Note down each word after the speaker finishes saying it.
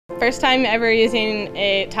First time ever using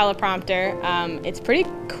a teleprompter. It's pretty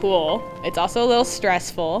cool. It's also a little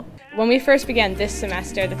stressful. When we first began this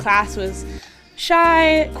semester, the class was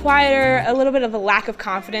shy, quieter, a little bit of a lack of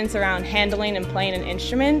confidence around handling and playing an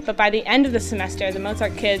instrument. But by the end of the semester, the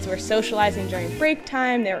Mozart kids were socializing during break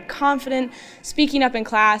time. They were confident, speaking up in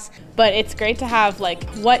class. But it's great to have like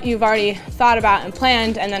what you've already thought about and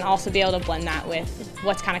planned, and then also be able to blend that with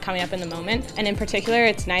what's kind of coming up in the moment. And in particular,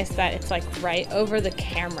 it's nice that it's like right over the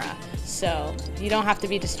camera. So you don't have to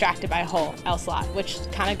be distracted by a whole else lot, which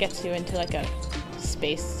kind of gets you into like a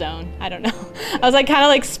space zone. I don't know. I was like kind of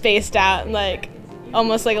like spaced out and like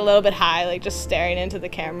almost like a little bit high, like just staring into the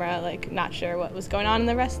camera, like not sure what was going on in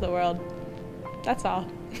the rest of the world. That's all.